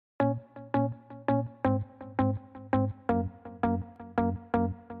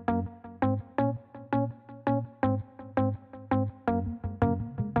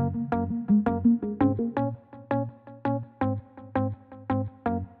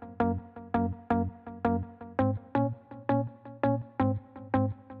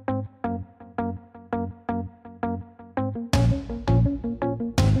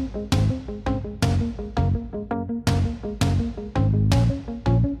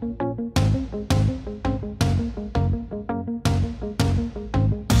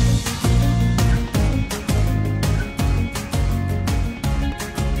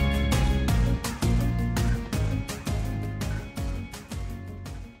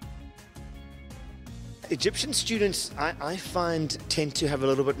Egyptian students, I find, tend to have a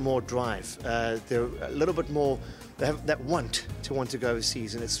little bit more drive. They're a little bit more, they have that want to go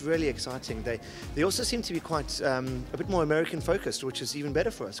overseas, and it's really exciting. They also seem to be quite a bit more American focused, which is even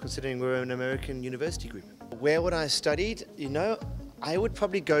better for us, considering we're an American university group. Where would I have studied? You know, I would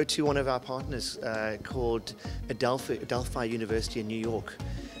probably go to one of our partners called Adelphi University in New York.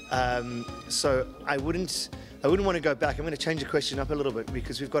 So I wouldn't want to go back. I'm going to change the question up a little bit,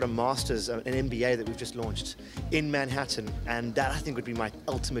 because we've got a master's, an MBA that we've just launched in Manhattan, and that I think would be my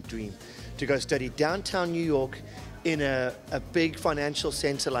ultimate dream, to go study downtown New York in a big financial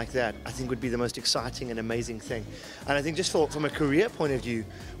center like that. I think would be the most exciting and amazing thing. And I think just from a career point of view,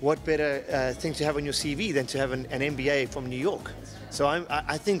 what better thing to have on your CV than to have an MBA from New York? So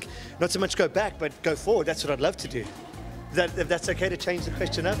I think not so much go back, but go forward. That's what I'd love to do. If that's okay to change the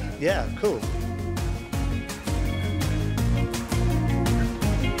question up? Yeah, cool.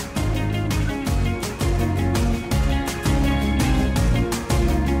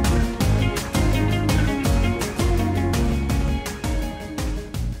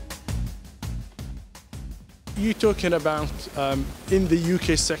 You're talking about in the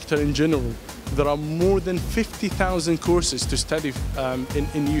UK sector in general, there are more than 50,000 courses to study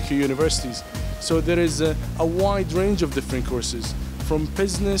in UK universities. So there is a wide range of different courses, from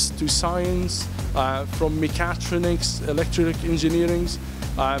business to science, from mechatronics, electrical engineering.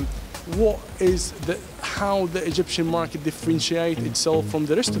 How the Egyptian market differentiates itself from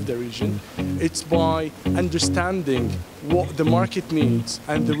the rest of the region? It's by understanding what the market needs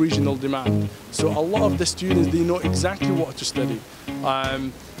and the regional demand. So a lot of the students, they know exactly what to study,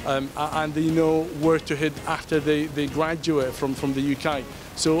 and they know where to head after they graduate from the UK.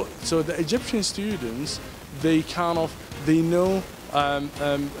 So the Egyptian students, they know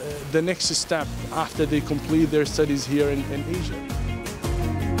the next step after they complete their studies here in Asia.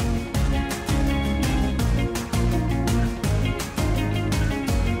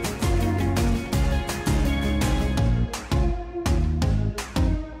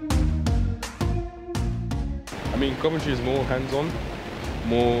 I mean, Coventry is more hands-on,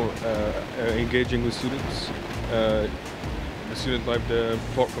 more engaging with students. The student life there,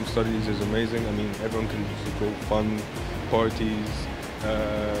 apart from studies, is amazing. I mean, everyone can go fun, parties,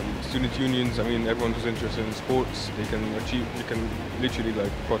 student unions. I mean, everyone who's interested in sports, they can literally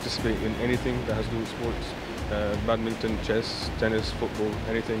like participate in anything that has to do with sports. Badminton, chess, tennis, football,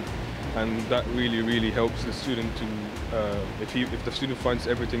 anything. And that really helps the student to, if the student finds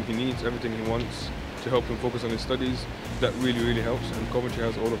everything he needs, everything he wants to help him focus on his studies, that really helps, and Coventry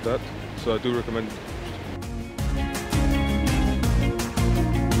has all of that, so I do recommend it.